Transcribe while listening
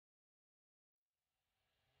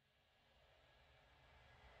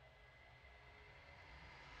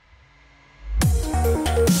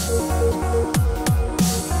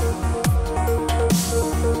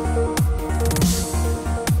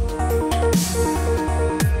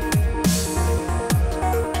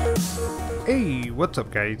Hey, what's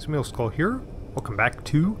up guys? Skull here. Welcome back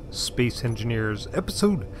to Space Engineers,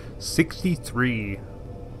 episode 63.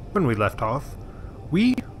 When we left off,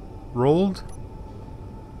 we rolled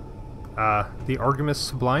the Artemis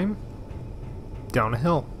Sublime down a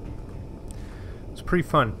hill. It's pretty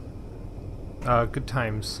fun. Good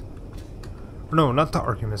times. No, not the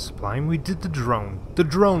Artemis Sublime. We did the drone. The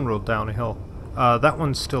drone rolled down a hill. That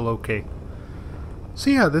one's still okay. So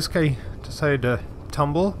yeah, this guy decided to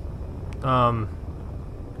tumble. I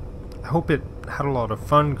hope it had a lot of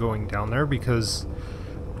fun going down there because,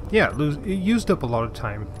 yeah, it used up a lot of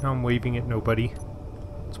time. Now I'm waving at nobody.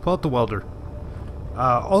 Let's pull out the welder.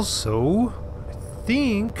 Also, I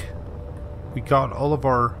think we got all of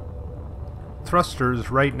our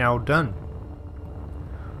thrusters right now done,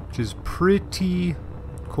 which is pretty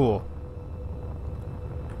cool.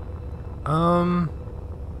 Man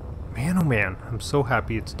oh man, I'm so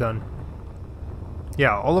happy it's done.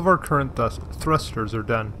 Yeah, all of our current thrusters are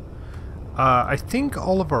done. I think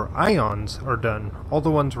all of our ions are done. All the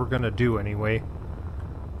ones we're gonna do anyway.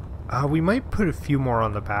 We might put a few more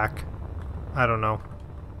on the back. I don't know.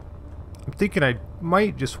 I'm thinking I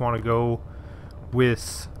might just want to go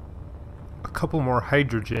with a couple more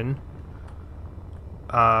hydrogen.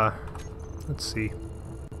 Let's see.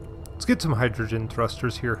 Let's get some hydrogen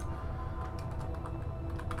thrusters here.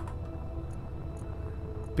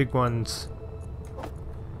 Big ones.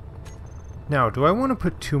 Now, do I want to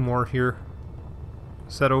put two more here?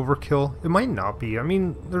 Is that overkill? It might not be. I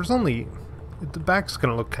mean, there's only... the back's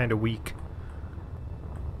gonna look kind of weak.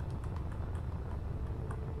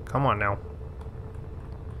 Come on now.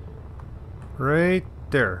 Right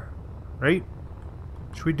there. Right?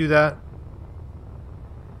 Should we do that?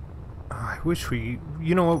 Oh, I wish we...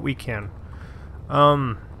 you know what? We can.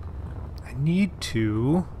 I need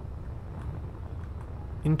to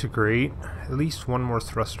integrate at least one more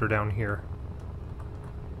thruster down here.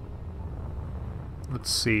 Let's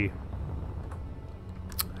see.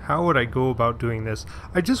 How would I go about doing this?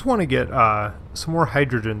 I just want to get some more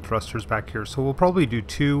hydrogen thrusters back here. So we'll probably do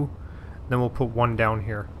two, then we'll put one down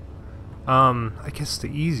here. I guess the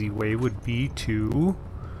easy way would be to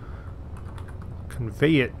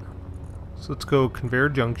convey it. So let's go conveyor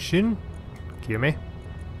junction. Gimme.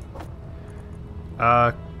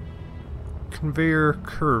 Conveyor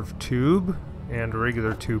curve tube and a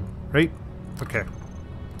regular tube, right? Okay.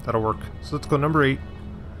 That'll work. So let's go number 8.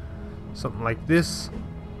 Something like this.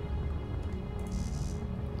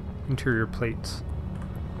 Interior plates.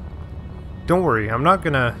 Don't worry, I'm not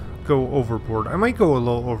gonna go overboard. I might go a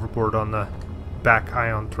little overboard on the back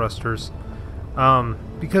ion thrusters.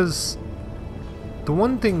 Because the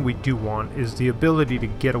one thing we do want is the ability to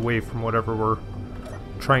get away from whatever we're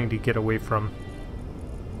trying to get away from.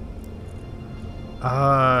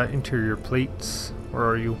 Interior plates. Where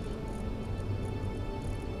are you?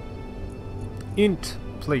 Int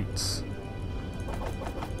plates.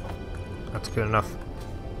 That's good enough.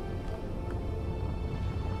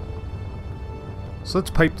 So let's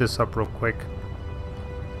pipe this up real quick.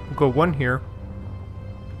 We'll go one here.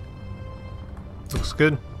 Looks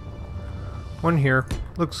good. One here.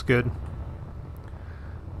 Looks good.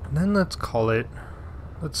 And then let's call it...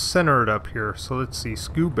 let's center it up here. So let's see.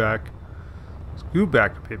 Scoot back. Scoot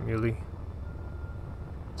back a bit, Muley.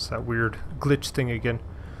 It's that weird glitch thing again.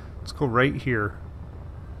 Let's go right here.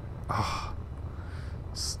 Ah, oh.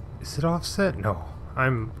 Is it offset? No.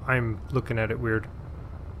 I'm looking at it weird.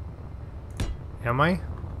 Am I?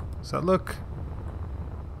 Does that look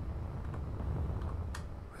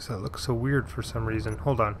so weird for some reason?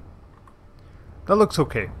 Hold on. That looks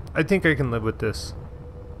okay. I think I can live with this.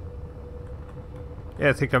 Yeah,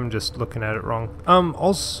 I think I'm just looking at it wrong.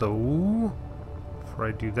 Also, before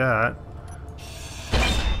I do that,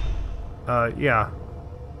 yeah.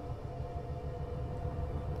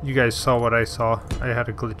 You guys saw what I saw. I had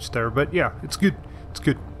a glitch there, but yeah, it's good. It's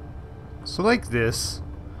good. So like this,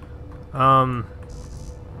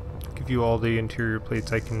 give you all the interior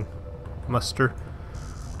plates I can muster.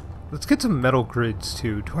 Let's get some metal grids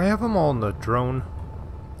too. Do I have them all in the drone?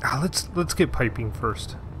 Let's get piping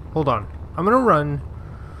first. Hold on. I'm gonna run.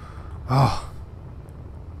 Oh,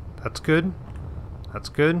 that's good. That's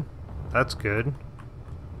good. That's good.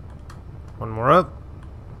 One more up.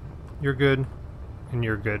 You're good. And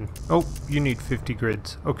you're good. Oh, you need 50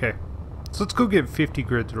 grids. Okay. So let's go get 50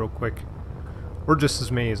 grids real quick. Or just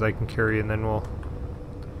as many as I can carry, and then we'll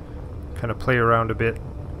kind of play around a bit.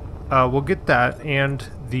 We'll get that and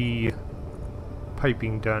the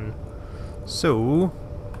piping done. So,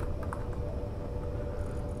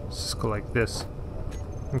 let's just go like this.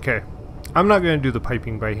 Okay. I'm not going to do the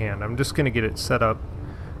piping by hand. I'm just going to get it set up,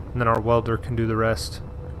 and then our welder can do the rest.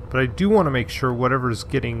 But I do want to make sure whatever's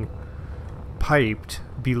getting piped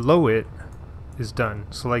below it is done.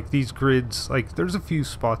 So like these grids, like there's a few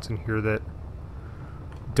spots in here that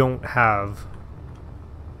don't have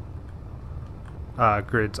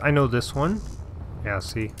grids. I know this one. Yeah,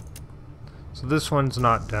 see. So this one's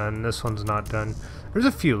not done. This one's not done. There's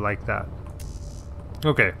a few like that.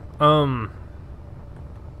 Okay.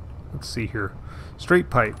 Let's see here. Straight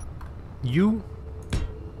pipe. You.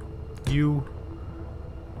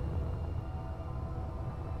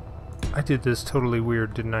 I did this totally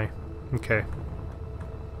weird, didn't I? Okay.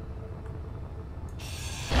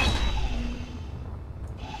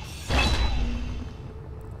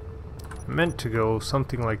 I meant to go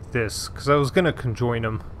something like this, because I was going to conjoin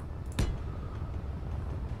them.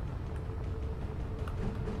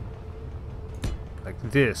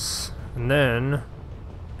 Like this. And then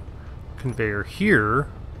conveyor here.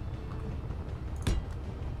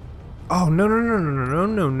 Oh,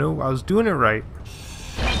 no. I was doing it right.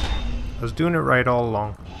 I was doing it right all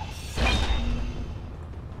along.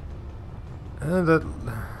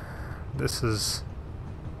 This is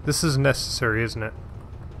necessary, isn't it?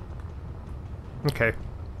 Okay.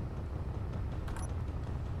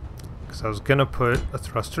 Because I was gonna put a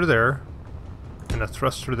thruster there, and a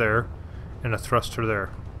thruster there, and a thruster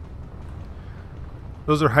there.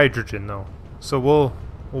 Those are hydrogen though, so we'll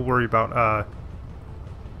worry about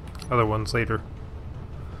other ones later.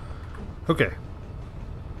 Okay.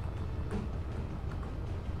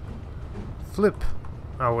 Flip.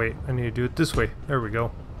 Oh wait, I need to do it this way. There we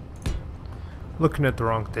go. Looking at the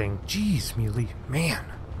wrong thing. Jeez, Mealy, man.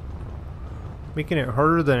 Making it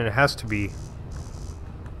harder than it has to be.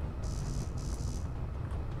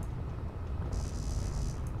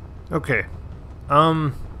 Okay.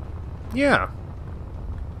 Yeah.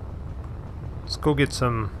 Let's go get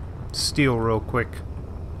some steel real quick.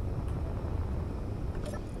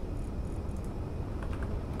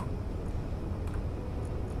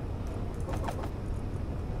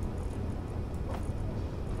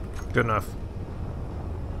 Good enough.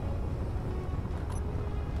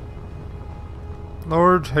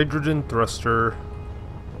 Large hydrogen thruster.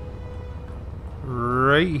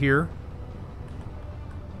 Right here.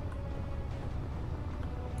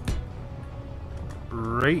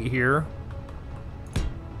 Right here.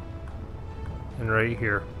 And right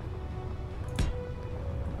here.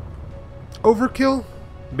 Overkill?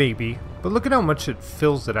 Maybe. But look at how much it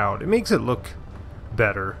fills it out. It makes it look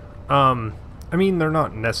better. I mean, they're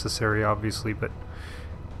not necessary, obviously, but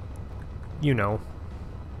you know.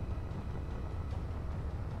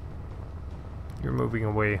 You're moving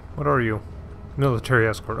away. What are you? Military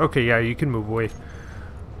escort. Okay, yeah, you can move away.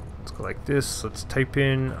 Let's go like this. Let's type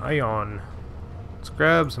in ion. Let's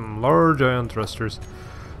grab some large ion thrusters.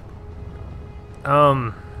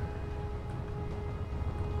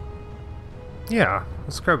 Yeah,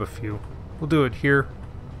 let's grab a few. We'll do it here.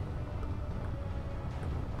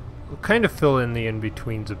 We'll kind of fill in the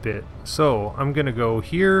in-betweens a bit. So, I'm gonna go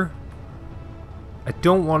here. I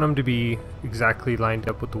don't want them to be exactly lined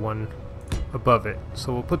up with the one above it.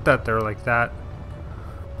 So we'll put that there like that.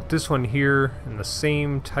 Put this one here in the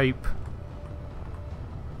same type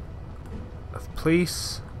of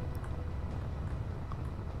place.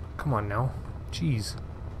 Come on now. Jeez.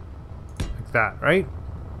 Like that, right?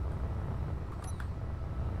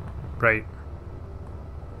 Right.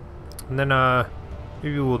 And then,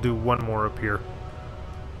 maybe we'll do one more up here.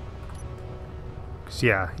 Cause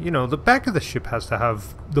yeah, you know, the back of the ship has to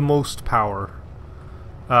have the most power.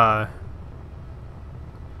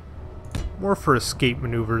 More for escape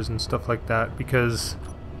maneuvers and stuff like that, because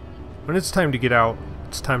when it's time to get out,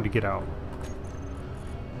 it's time to get out.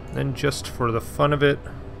 Then just for the fun of it,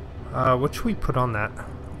 what should we put on that?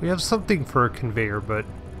 We have something for a conveyor, but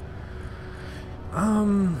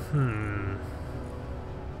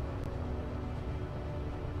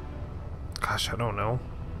gosh, I don't know.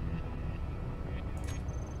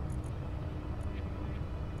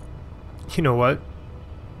 You know what?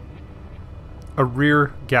 A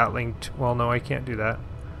rear Gatling. Well, no, I can't do that.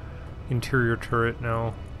 Interior turret,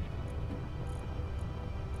 no.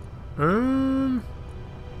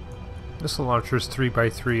 Missile launcher's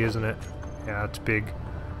 3x3, isn't it? Yeah, it's big.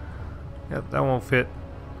 Yep, that won't fit.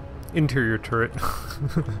 Interior turret.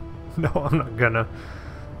 No, I'm not gonna.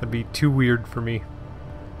 That'd be too weird for me.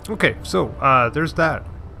 Okay, so, there's that.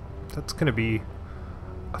 That's gonna be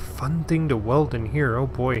a fun thing to weld in here, oh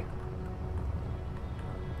boy.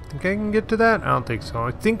 Think I can get to that? I don't think so.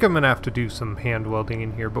 I think I'm gonna have to do some hand welding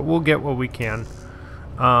in here, but we'll get what we can.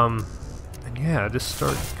 And yeah, just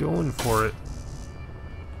start going for it.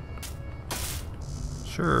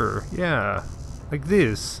 Sure, yeah. Like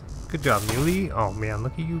this. Good job, Muley. Oh man,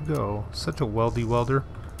 look at you go. Such a weldy welder.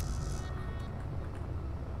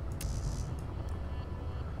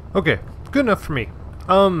 Okay, good enough for me.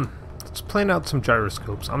 Let's plan out some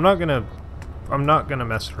gyroscopes. I'm not gonna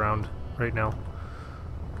mess around right now.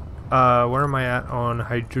 Where am I at on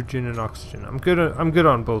hydrogen and oxygen? I'm good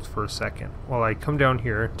on both for a second. While I come down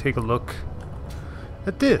here, take a look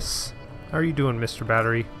at this. How are you doing, Mr.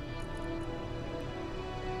 Battery?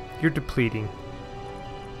 You're depleting.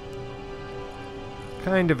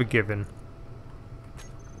 Kind of a given.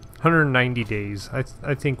 190 days.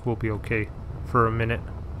 I think we'll be okay for a minute.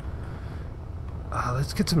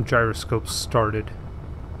 Let's get some gyroscopes started.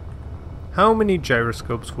 How many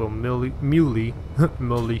gyroscopes will Muley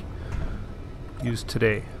use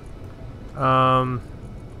today? I'm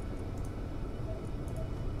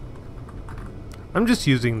just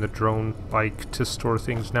using the drone like to store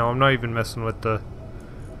things now. I'm not even messing with the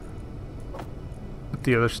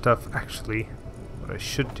other stuff. Actually, what I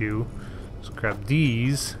should do is grab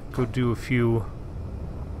these, go do a few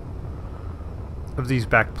of these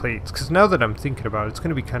back plates, because now that I'm thinking about it, it's going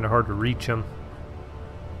to be kind of hard to reach them.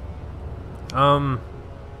 I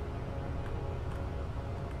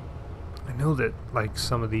know that like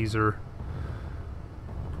some of these are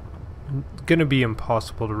going to be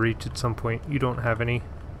impossible to reach at some point. You don't have any.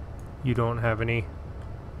 You don't have any.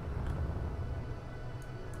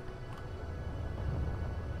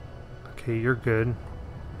 Okay, you're good.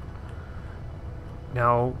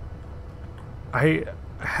 Now, I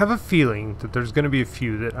have a feeling that there's going to be a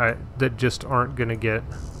few that just aren't going to get.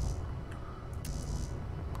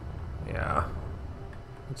 Yeah,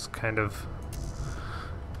 it's kind of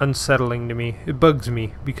unsettling to me. It bugs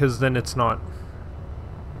me because then it's not.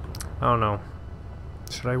 I don't know.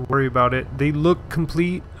 Should I worry about it? They look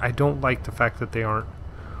complete. I don't like the fact that they aren't.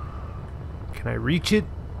 Can I reach it?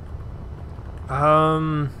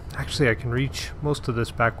 Actually, I can reach most of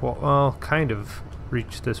this back wall. Well, kind of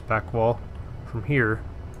reach this back wall from here.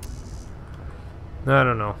 I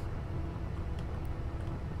don't know.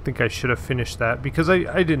 I think I should have finished that because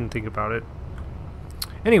I didn't think about it.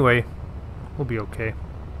 Anyway, we'll be okay.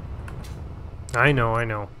 I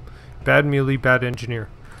know. Bad Muley, bad engineer.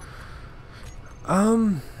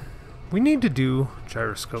 We need to do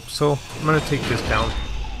gyroscopes, so I'm gonna take this down.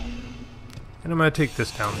 And I'm gonna take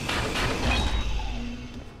this down.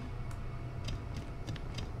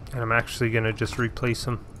 And I'm actually gonna just replace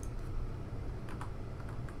them.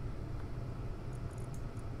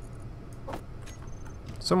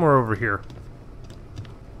 Somewhere over here.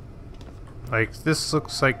 Like, this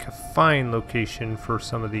looks like a fine location for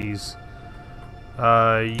some of these.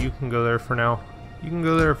 You can go there for now. You can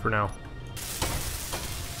go there for now.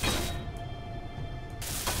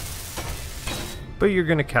 But you're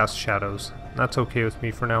gonna cast shadows. That's okay with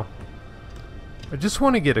me for now. I just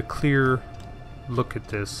want to get a clear look at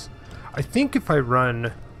this. I think if I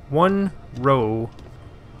run one row...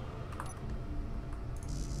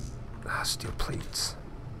 steel plates.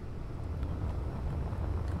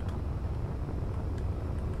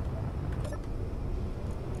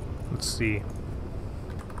 Let's see.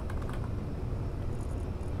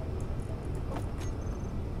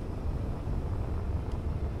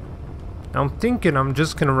 Now I'm thinking I'm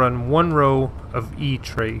just gonna run one row of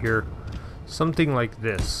each right here. Something like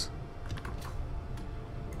this.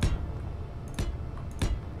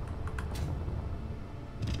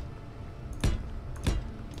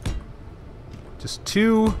 Just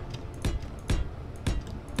two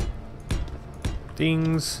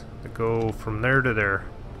things that go from there to there.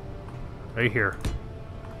 Right here.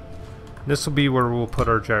 This will be where we'll put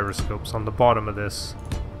our gyroscopes, on the bottom of this.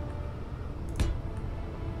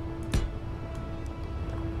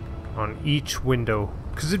 On each window.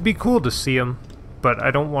 Because it'd be cool to see them, but I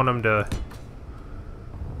don't want them to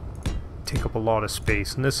take up a lot of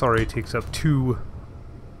space. And this already takes up 2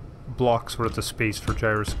 blocks worth of space for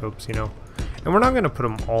gyroscopes, you know. And we're not going to put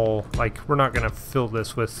them all, like, we're not going to fill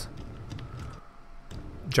this with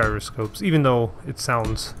gyroscopes, even though it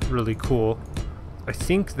sounds really cool. I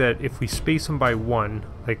think that if we space them by 1,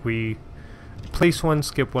 like we place 1,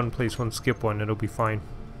 skip 1, place 1, skip 1, it'll be fine.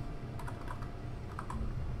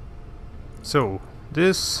 So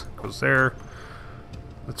this goes there.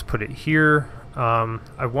 Let's put it here.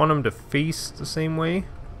 I want them to face the same way.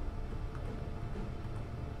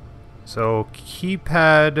 So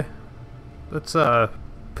keypad, let's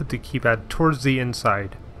put the keypad towards the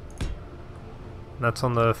inside. That's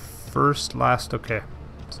on the first, last, okay.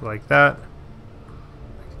 So like that.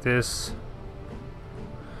 Like this.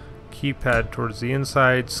 Keypad towards the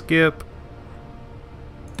inside, skip.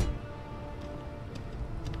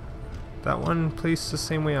 That one placed the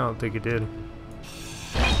same way? I don't think it did.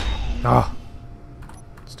 Ah,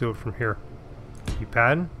 let's do it from here.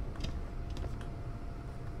 Keypad.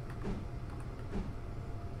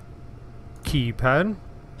 Keypad.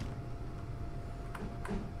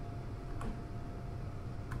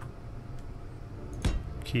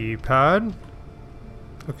 Keypad.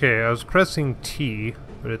 Okay, I was pressing T,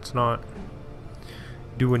 but it's not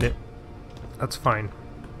doing it. That's fine.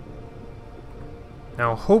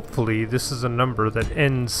 Now, hopefully, this is a number that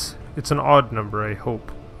ends... It's an odd number, I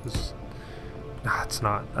hope. It's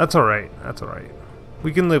not. That's alright. That's alright.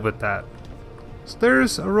 We can live with that. So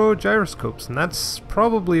there's a row of gyroscopes, and that's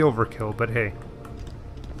probably overkill, but hey.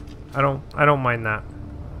 I don't mind that.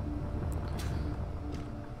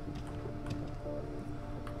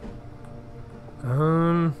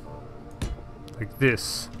 Like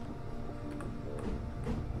this.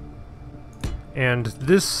 And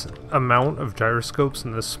this amount of gyroscopes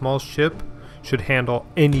in this small ship should handle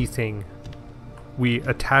anything we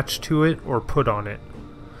attach to it or put on it.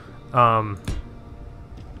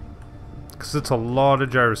 Because it's a lot of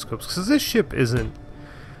gyroscopes. Because this ship isn't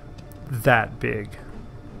that big.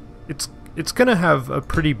 It's gonna have a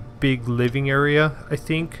pretty big living area, I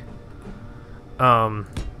think.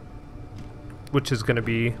 Which is gonna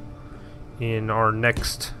be in our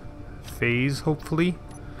next phase, hopefully.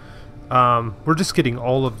 We're just getting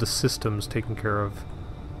all of the systems taken care of.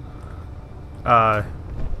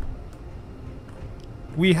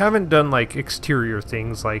 We haven't done like exterior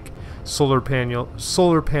things like solar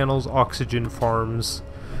panels, oxygen farms.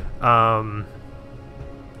 Oh,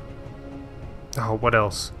 what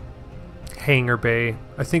else? Hangar bay.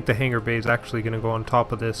 I think the hangar bay is actually going to go on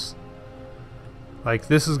top of this. Like,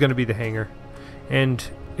 this is going to be the hangar. And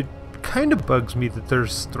it kind of bugs me that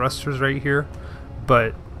there's thrusters right here,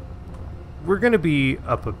 but we're going to be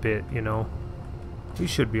up a bit, you know. We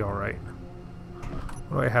should be alright.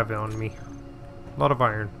 What do I have on me? A lot of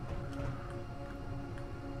iron.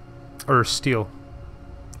 Or steel.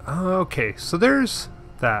 Okay, so there's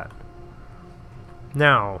that.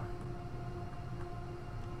 Now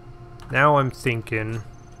I'm thinking...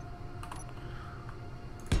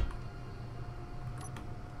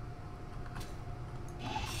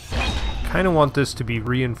 kind of want this to be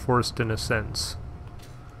reinforced in a sense.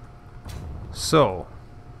 So,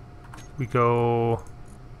 we go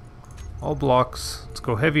all blocks. Let's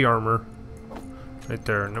go heavy armor. Right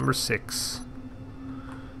there, number 6.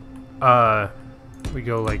 We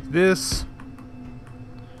go like this.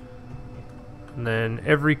 And then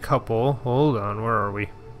every couple, hold on, where are we?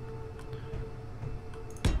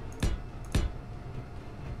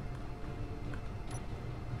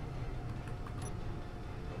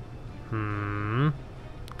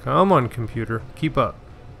 Come on, computer, keep up.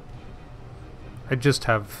 I just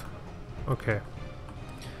have... Okay.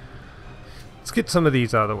 Let's get some of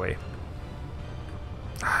these out of the way.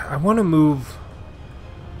 I want to move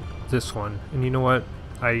this one, and you know what?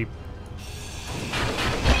 I'm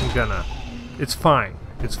gonna. It's fine.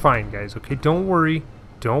 It's fine, guys, okay? Don't worry.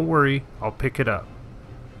 Don't worry. I'll pick it up.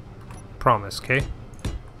 Promise, okay?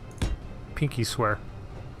 Pinky swear.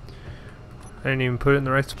 I didn't even put it in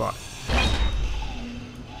the right spot.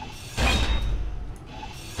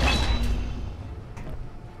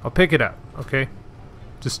 I'll pick it up, okay?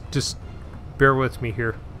 Just bear with me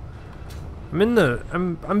here.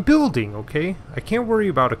 I'm building, okay? I can't worry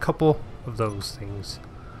about a couple of those things.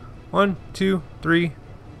 1, 2, 3.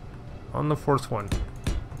 On the 4th one.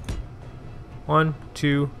 1,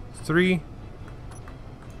 2, 3.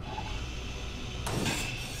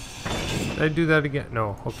 Did I do that again?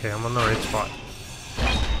 No. Okay, I'm on the right spot.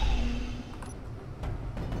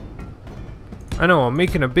 I know, I'm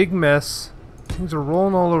making a big mess. Things are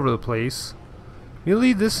rolling all over the place.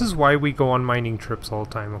 Really, this is why we go on mining trips all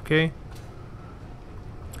the time, okay?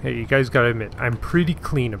 Hey, you guys gotta admit, I'm pretty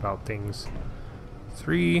clean about things.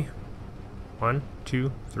 3. 1,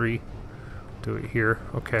 2, 3. Do it here.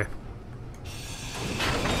 Okay.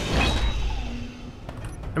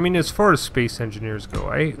 I mean, as far as space engineers go,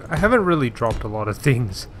 I haven't really dropped a lot of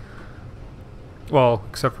things. Well,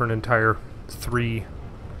 except for an entire 3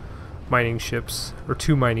 mining ships. Or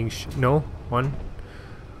 2 mining no? 1.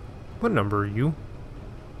 What number are you?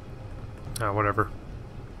 Ah, whatever.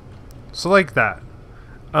 So like that.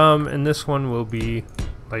 And this one will be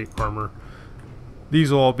light armor.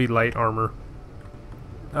 These will all be light armor.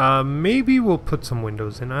 Maybe we'll put some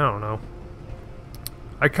windows in. I don't know.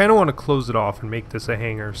 I kind of want to close it off and make this a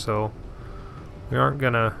hangar, so we aren't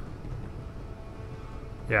gonna...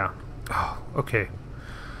 Yeah. Oh, okay.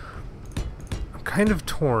 I'm kind of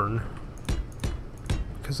torn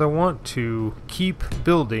because I want to keep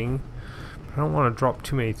building, but I don't want to drop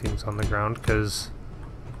too many things on the ground because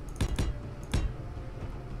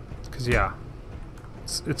Cause yeah,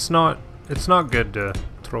 it's not good to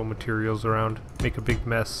throw materials around, make a big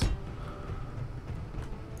mess.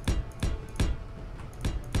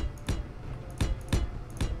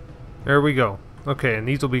 There we go. Okay, and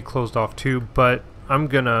these will be closed off too, but I'm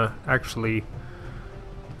gonna actually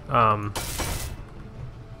yeah,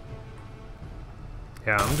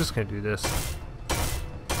 I'm just gonna do this.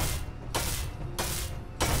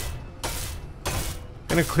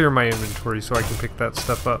 I'm gonna clear my inventory so I can pick that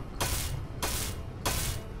stuff up.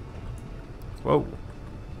 Whoa.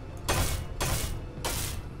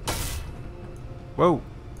 Whoa.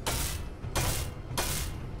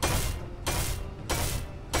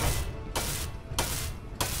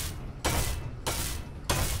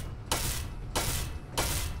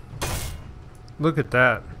 Look at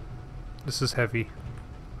that. This is heavy.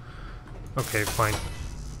 Okay, fine.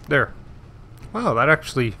 There. Wow, that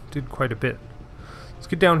actually did quite a bit. Let's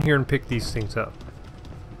get down here and pick these things up.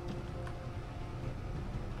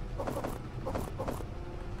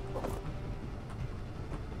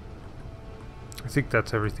 I think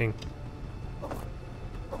that's everything.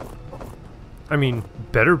 I mean,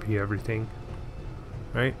 better be everything,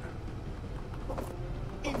 right?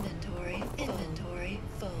 Inventory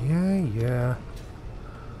full. Yeah.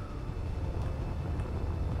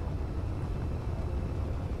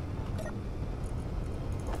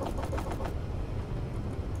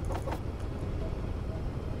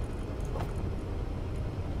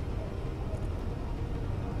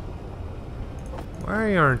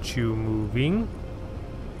 Why aren't you moving?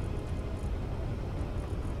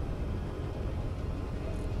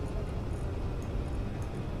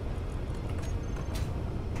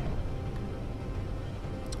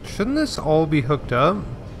 Shouldn't this all be hooked up?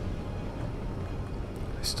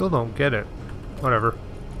 I still don't get it. Whatever.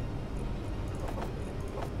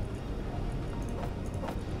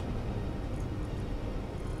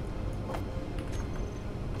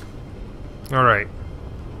 Alright.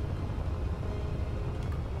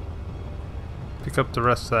 Pick up the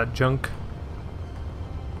rest of that junk.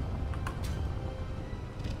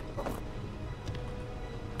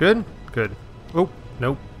 Good? Good. Oh,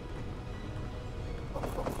 nope.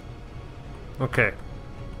 Okay.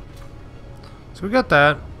 So we got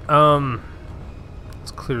that.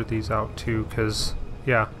 Let's clear these out too, because,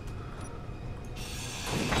 yeah.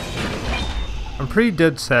 I'm pretty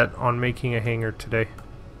dead set on making a hangar today.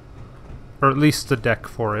 Or at least the deck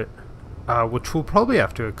for it. Which we'll probably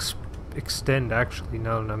have to extend, actually,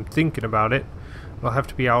 now that I'm thinking about it. It'll have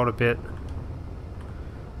to be out a bit.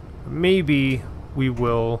 Maybe we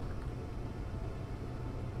will...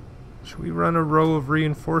 Should we run a row of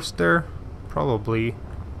reinforced there? Probably.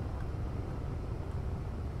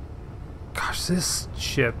 Gosh, this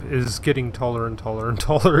ship is getting taller and taller and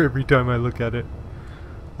taller every time I look at it.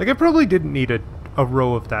 Like, I probably didn't need a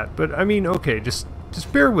row of that, but I mean, okay, just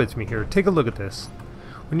bear with me here. Take a look at this.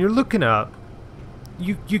 When you're looking up,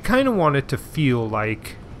 you kind of want it to feel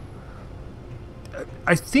like...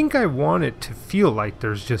 I think I want it to feel like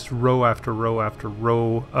there's just row after row after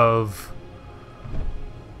row of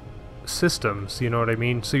systems, you know what I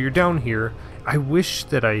mean? So you're down here. I wish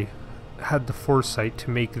that I had the foresight to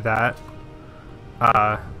make that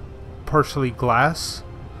partially glass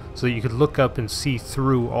so that you could look up and see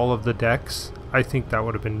through all of the decks. I think that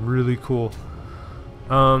would have been really cool.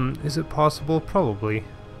 Is it possible? Probably.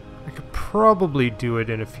 I could probably do it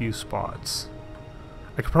in a few spots.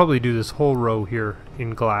 I could probably do this whole row here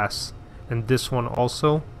in glass, and this one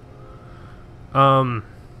also. I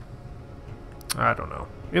don't know.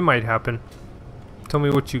 It might happen. Tell me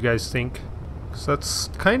what you guys think, because that's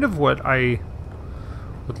kind of what I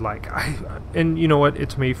would like. And you know what?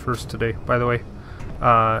 It's May 1st today, by the way.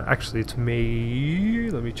 Actually, it's May...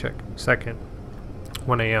 Let me check. 2nd.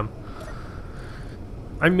 1 a.m.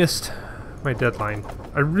 I missed my deadline.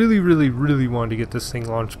 I really wanted to get this thing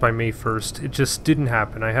launched by May 1st. It just didn't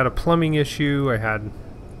happen. I had a plumbing issue. I had,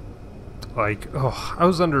 like, oh, I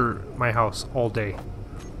was under my house all day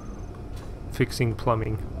fixing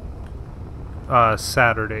plumbing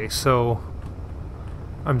Saturday, so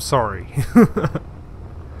I'm sorry.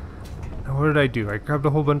 Now what did I do? I grabbed a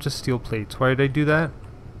whole bunch of steel plates. Why did I do that?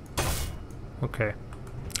 Okay.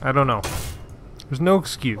 I don't know. There's no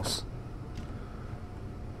excuse.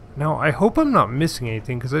 Now, I hope I'm not missing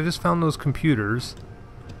anything, because I just found those computers,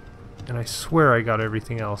 and I swear I got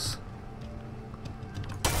everything else.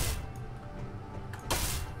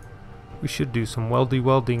 We should do some welding,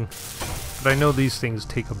 but I know these things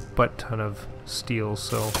take a butt ton of steel,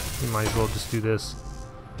 so we might as well just do this.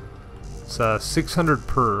 It's 600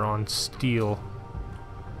 per on steel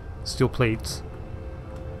plates.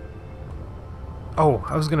 Oh,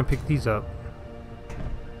 I was gonna pick these up.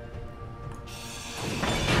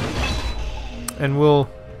 and we'll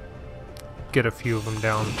get a few of them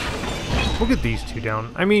down. We'll get these two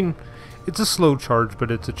down. I mean, it's a slow charge, but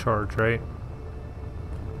it's a charge, right?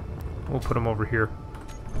 We'll put them over here.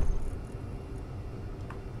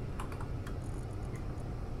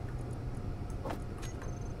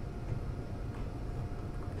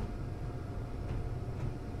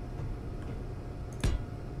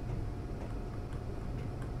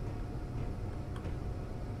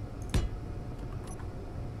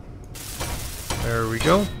 There we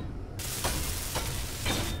go.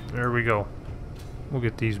 There we go. We'll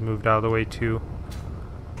get these moved out of the way too.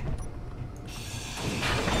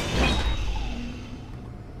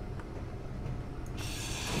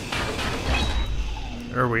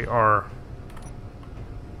 There we are.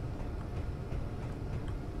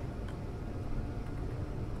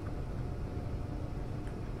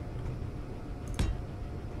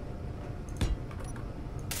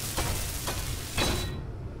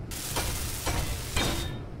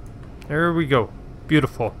 There we go.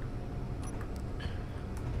 Beautiful.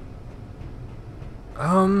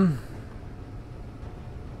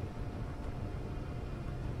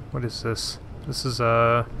 What is this? This is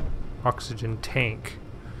a oxygen tank.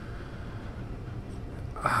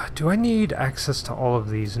 Do I need access to all of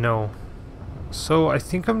these? No. So I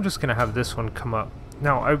think I'm just gonna have this one come up.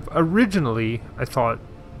 Now, originally I thought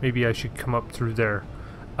maybe I should come up through there.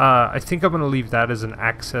 I think I'm gonna leave that as an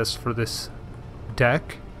access for this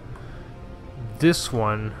deck. This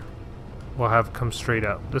one will have come straight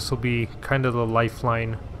up. This will be kind of the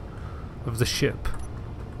lifeline of the ship.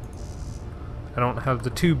 I don't have the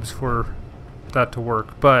tubes for that to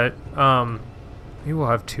work, but maybe we'll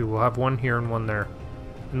have two. We'll have one here and one there,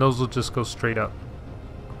 and those will just go straight up.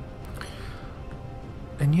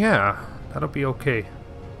 And yeah, that'll be okay.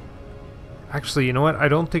 Actually, you know what? I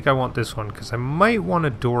don't think I want this one, because I might want a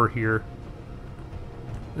door here.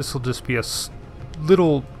 This will just be a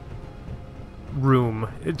little room.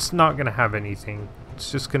 It's not going to have anything. It's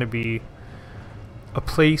just going to be a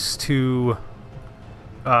place to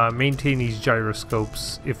maintain these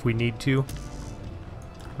gyroscopes if we need to.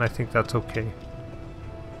 And I think that's okay.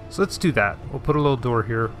 So let's do that. We'll put a little door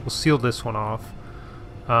here. We'll seal this one off.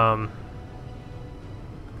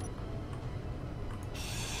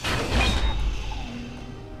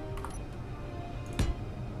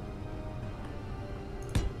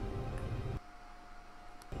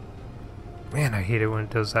 Man, I hate it when it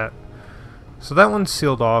does that. So that one's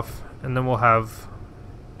sealed off, and then we'll have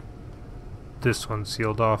this one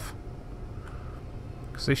sealed off.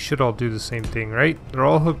 Because they should all do the same thing, right? They're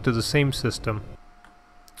all hooked to the same system.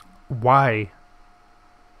 Why?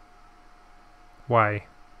 Why?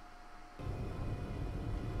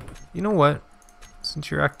 You know what?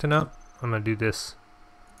 Since you're acting up, I'm gonna do this.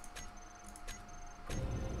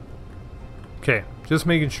 Okay, just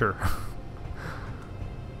making sure.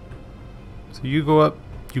 So you go up,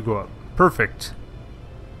 you go up. Perfect.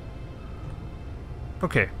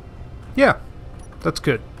 Okay. Yeah, that's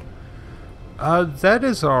good. That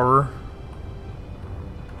is our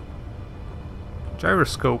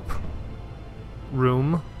gyroscope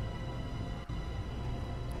room.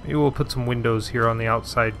 Maybe we'll put some windows here on the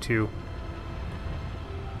outside too.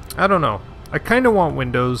 I don't know. I kind of want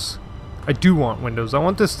windows. I do want windows. I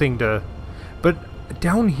want this thing to... But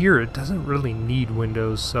down here it doesn't really need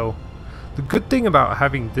windows, so... The good thing about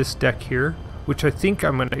having this deck here, which I think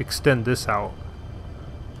I'm going to extend this out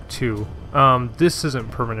to, this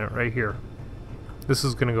isn't permanent right here. This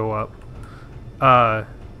is going to go up.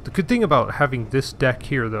 The good thing about having this deck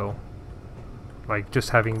here though, like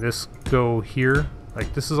just having this go here,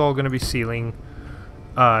 like this is all going to be ceiling,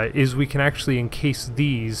 is we can actually encase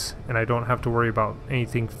these and I don't have to worry about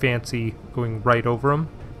anything fancy going right over them.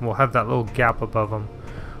 And we'll have that little gap above them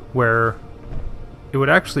where it would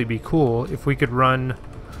actually be cool if we could run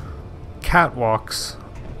catwalks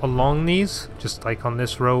along these, just like on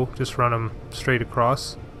this row, just run them straight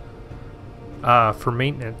across for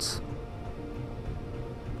maintenance.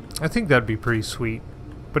 I think that'd be pretty sweet,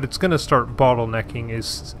 but it's gonna start bottlenecking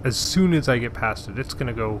as soon as I get past it. It's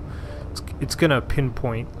gonna go, it's gonna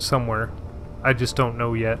pinpoint somewhere. I just don't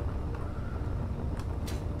know yet.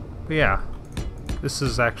 But yeah, this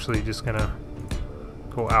is actually just gonna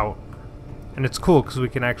go out. And it's cool because we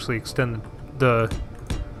can actually extend the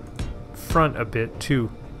front a bit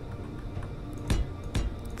too.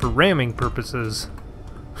 For ramming purposes.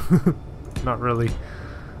 Not really.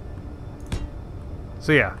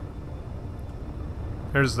 So yeah.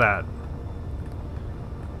 There's that.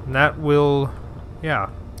 And that will, yeah,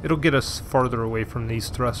 it'll get us farther away from these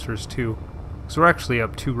thrusters too. So we're actually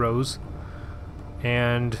up 2 rows.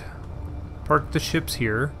 And park the ships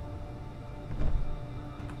here.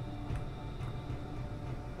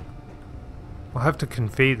 We'll have to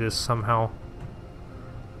convey this somehow.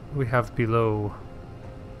 What do we have below?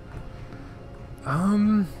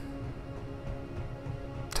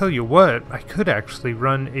 Tell you what, I could actually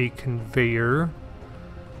run a conveyor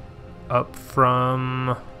up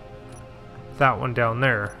from that one down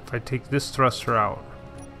there. If I take this thruster out,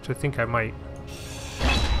 which I think I might.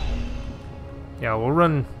 Yeah, we'll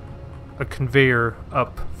run a conveyor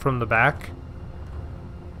up from the back.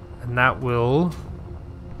 And that will...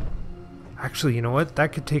 Actually, you know what?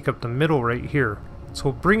 That could take up the middle right here. So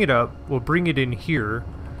we'll bring it up, we'll bring it in here,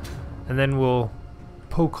 and then we'll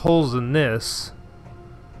poke holes in this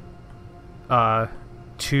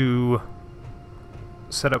to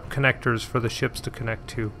set up connectors for the ships to connect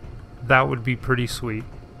to. That would be pretty sweet.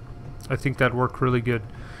 I think that'd work really good.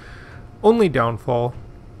 Only downfall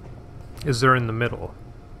is they're in the middle,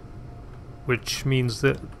 which means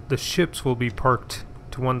that the ships will be parked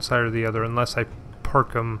to one side or the other unless I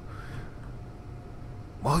park them.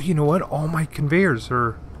 Well, you know what? All my connectors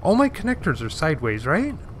are sideways,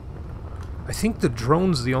 right? I think the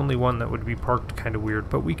drone's the only one that would be parked kind of weird,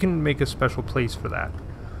 but we can make a special place for that.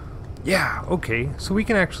 Yeah, okay. So we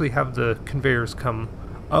can actually have the conveyors come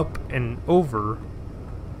up and over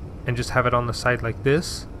and just have it on the side like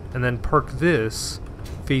this, and then park this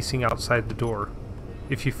facing outside the door,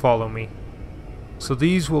 if you follow me. So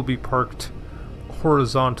these will be parked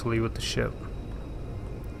horizontally with the ship.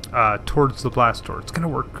 Towards the blast door. It's gonna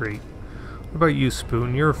work great. What about you,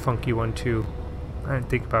 Spoon? You're a funky one too. I didn't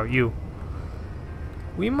think about you.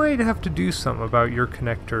 We might have to do something about your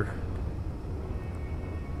connector.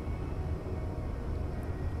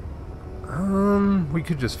 We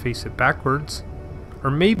could just face it backwards.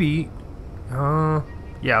 Or maybe... yeah,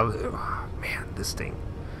 oh, man, this thing.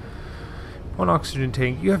 One oxygen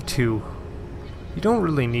tank. You have two. You don't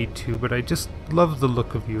really need two, but I just love the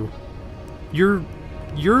look of you. You're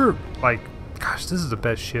like, gosh, this is the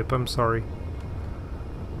best ship. I'm sorry.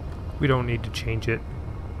 We don't need to change it.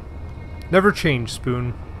 Never change,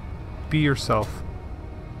 Spoon. Be yourself.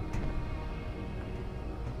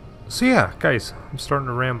 So yeah, guys, I'm starting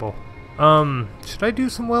to ramble. Should I do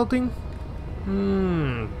some welding?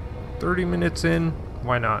 30 minutes in?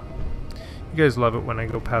 Why not? You guys love it when I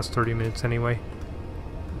go past 30 minutes anyway.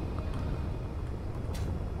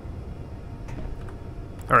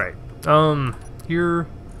 Alright, here,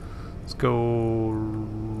 let's go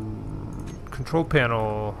control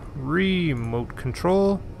panel, remote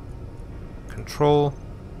control, control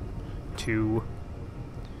 2.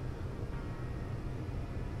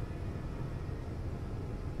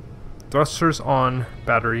 Thrusters on,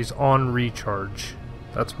 batteries on recharge.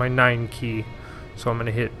 That's my 9 key. So I'm going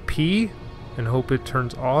to hit P and hope it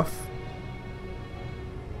turns off.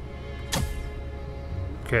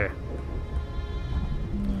 Okay.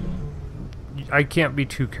 I can't be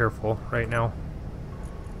too careful right now.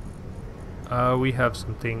 We have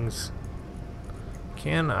some things.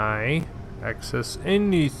 Can I access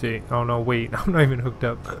anything? Oh no, wait. I'm not even hooked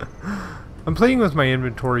up. I'm playing with my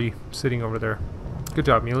inventory sitting over there. Good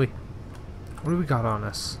job, Muley. What do we got on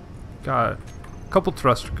us? Got a couple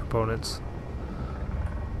thruster components.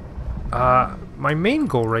 My main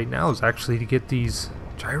goal right now is actually to get these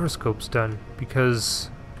gyroscopes done because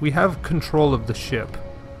we have control of the ship.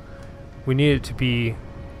 We need it to be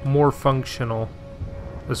more functional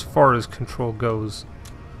as far as control goes,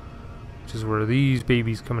 which is where these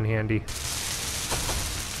babies come in handy.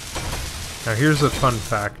 Now here's a fun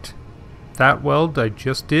fact. That weld I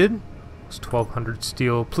just did was 1200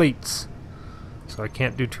 steel plates, so I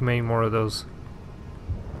can't do too many more of those.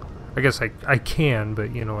 I guess I can,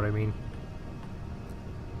 but you know what I mean.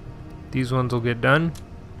 These ones will get done.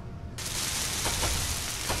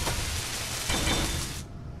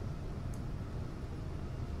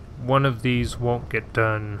 One of these won't get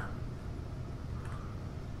done.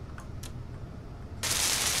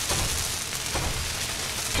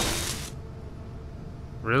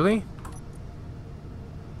 Really?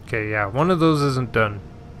 Okay, yeah, one of those isn't done.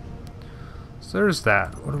 So there's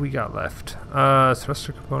that. What do we got left?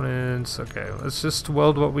 Thruster components. Okay, let's just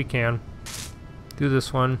weld what we can. Do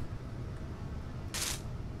this one.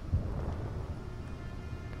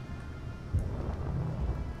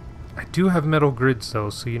 I do have metal grids though,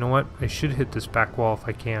 so you know what? I should hit this back wall if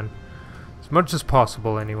I can. As much as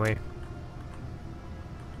possible anyway.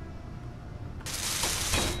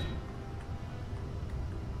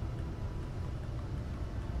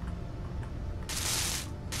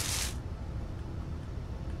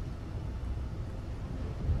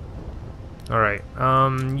 Alright,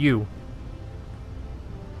 you.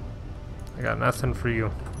 I got nothing for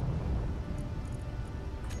you.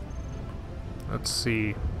 Let's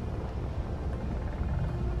see.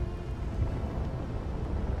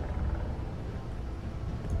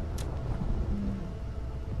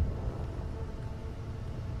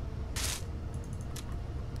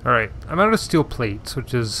 Alright, I'm out of steel plates,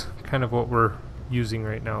 which is kind of what we're using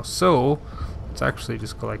right now. So, let's actually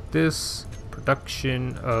just go like this.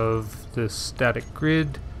 Production of the static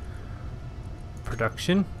grid.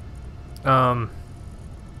 Production.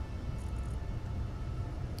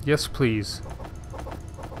 Yes, please.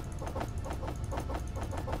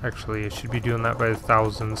 Actually, I should be doing that by the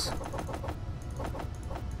thousands.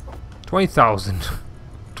 20,000.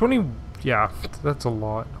 20, yeah, that's a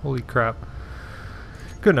lot. Holy crap.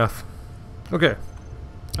 Good enough. Okay.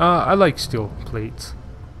 I like steel plates.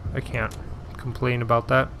 I can't complain about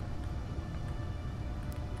that.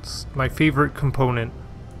 It's my favorite component.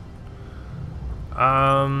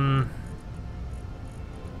 We're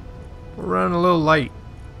running a little light.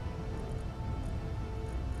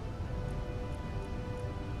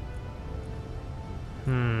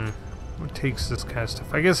 What takes this kind of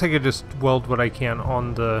stuff? I guess I could just weld what I can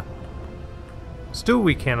on the... Still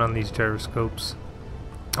we can on these gyroscopes.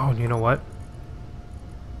 Oh, you know what?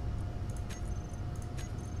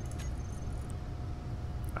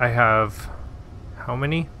 I have... How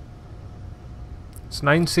many? It's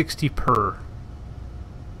 960 per.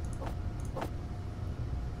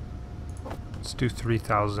 Let's do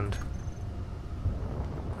 3,000.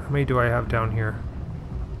 How many do I have down here?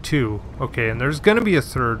 2. Okay, and there's gonna be a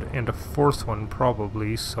third and a fourth one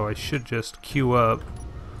probably, so I should just queue up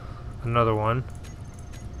another one.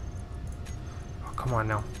 Oh, come on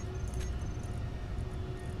now.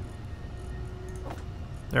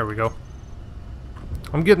 There we go.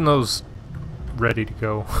 I'm getting those ready to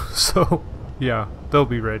go, so yeah, they'll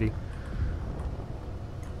be ready.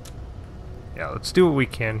 Yeah, let's do what we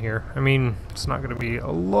can here. I mean, it's not gonna be a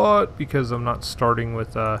lot because I'm not starting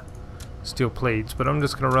with steel plates, but I'm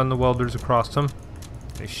just gonna run the welders across them.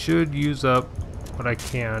 I should use up what I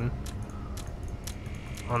can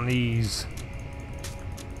on these.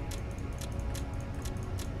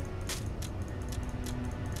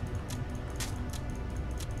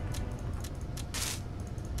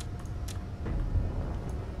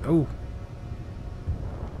 Oh,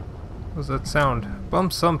 what was that sound?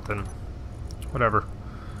 Bump something. Whatever.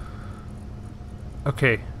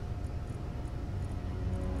 Okay.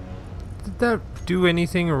 Did that do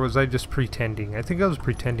anything, or was I just pretending? I think I was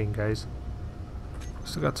pretending, guys.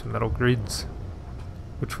 Still got some metal grids,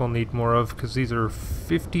 which we'll need more of, because these are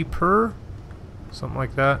 50 per? Something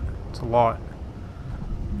like that. It's a lot.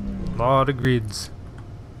 A lot of grids.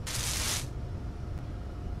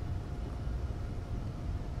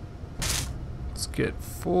 Let's get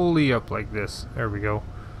fully up like this. There we go.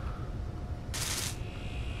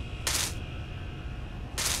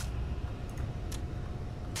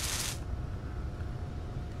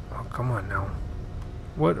 Come on now.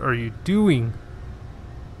 What are you doing?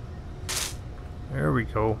 There we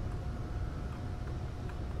go.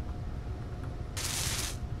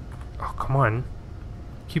 Oh, come on.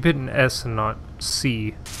 Keep hitting S and not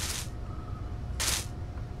C.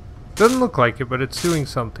 Doesn't look like it, but it's doing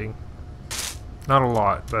something. Not a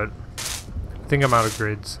lot, but I think I'm out of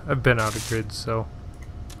grids. I've been out of grids, so.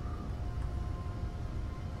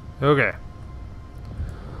 Okay.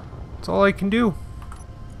 That's all I can do.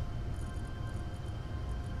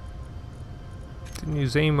 Didn't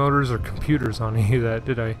use any motors or computers on any of that,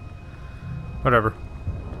 did I? Whatever.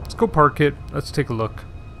 Let's go park it. Let's take a look.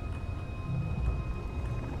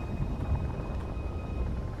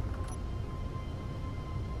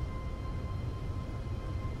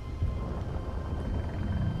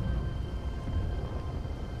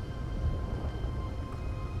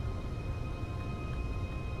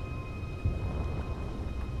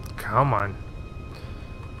 Come on.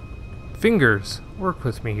 Fingers, work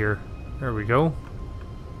with me here. There we go.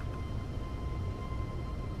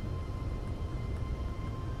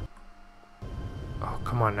 Oh,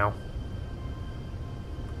 come on now.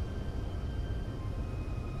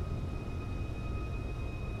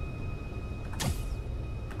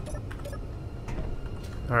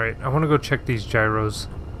 Alright, I want to go check these gyros.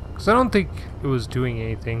 Because I don't think it was doing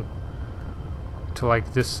anything to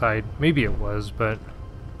like this side. Maybe it was, but...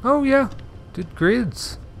 Oh yeah, did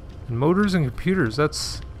grids. And motors and computers,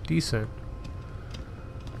 that's decent.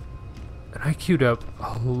 And I queued up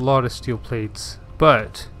a lot of steel plates,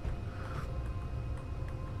 but...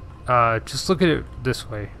 just look at it this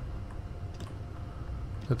way.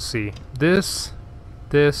 Let's see. This,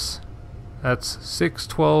 that's 6,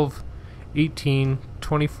 12, 18,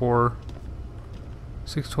 24,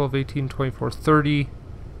 6, 12, 18, 24, 30,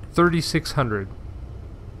 3,600.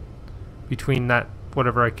 Between that,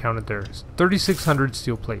 whatever I counted there, 3,600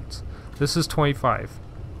 steel plates. This is 25.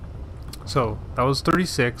 So, that was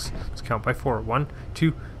 36. Let's count by 4. 1,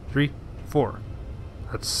 2, 3, 4.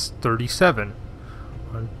 That's 37.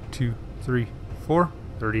 1, 2, 3, 4.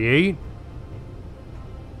 38.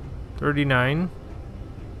 39.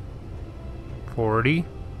 40.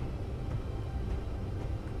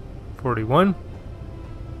 41.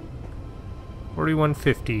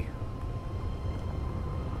 41.50.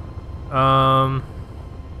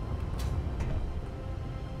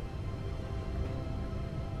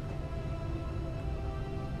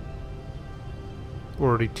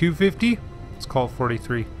 42.50. Let's call it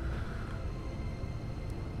 43.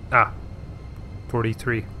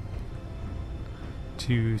 43.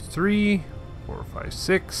 2, 3, 4, 5,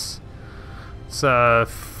 6. It's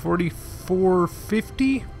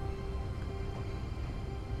 44.50.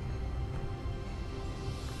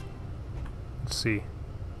 Let's see.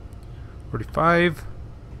 45.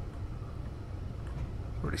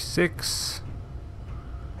 46.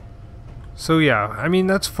 So yeah, I mean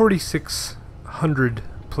that's 4,600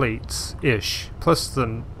 plates ish, plus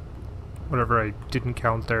the whatever I didn't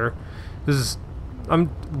count there. This is,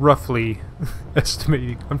 I'm roughly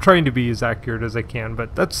estimating. I'm trying to be as accurate as I can,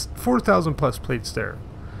 but that's 4,000 plus plates there.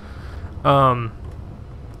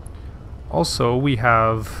 Also, we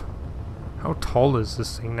have, how tall is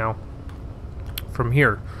this thing now? From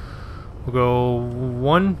here, we'll go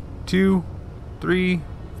 1, 2, 3,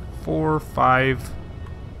 4, 5,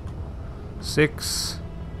 6,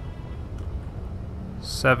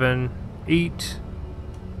 7, 8,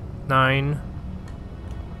 9,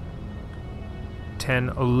 10,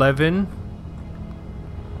 11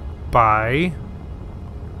 by,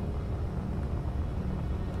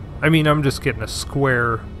 I mean, I'm just getting a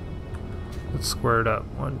square. Let's square it up.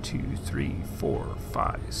 1, 2, 3, 4,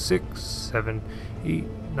 5, 6, 7, 8,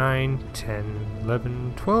 9, 10,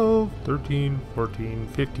 11, 12, 13, 14,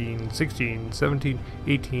 15, 16, 17,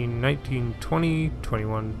 18, 19, 20,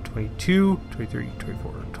 21, 22, 23,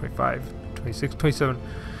 24, 25, 26, 27,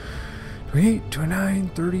 28, 29,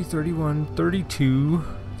 30, 31, 32,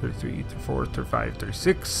 33, 34, 35,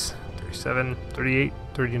 36, 37, 38,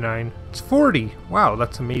 39. It's 40. Wow,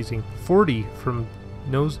 that's amazing. 40 from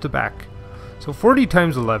nose to back. So 40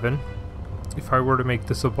 times 11, if I were to make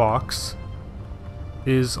this a box,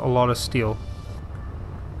 is a lot of steel.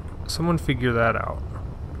 Someone figure that out.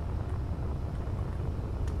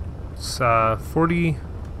 It's 40,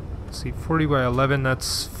 let's see, 40 by 11,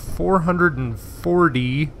 that's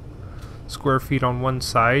 440 square feet on one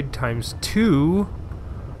side, times 2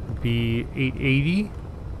 would be 880.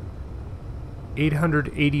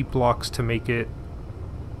 880 blocks to make it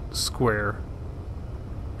square.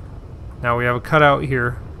 Now we have a cutout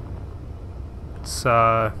here. It's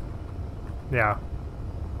yeah.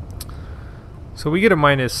 So we get a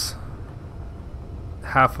minus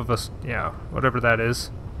half of us, yeah, whatever that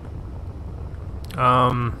is.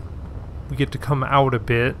 We get to come out a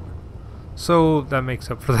bit, so that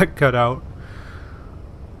makes up for that cutout.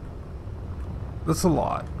 That's a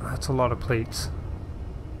lot. That's a lot of plates.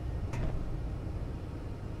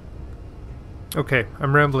 Okay,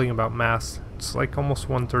 I'm rambling about math. It's like almost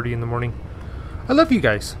 1:30 in the morning. I love you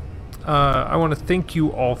guys. I want to thank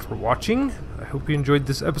you all for watching. I hope you enjoyed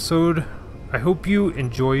this episode. I hope you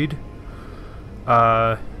enjoyed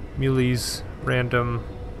Muley's random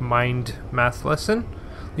mind math lesson.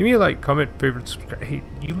 Leave me a like, comment, favorite, subscribe. Hey,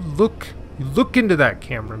 you look into that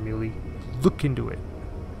camera, Muley. Look into it.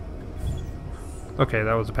 Okay,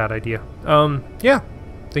 that was a bad idea. Yeah.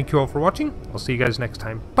 Thank you all for watching. I'll see you guys next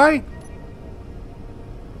time. Bye.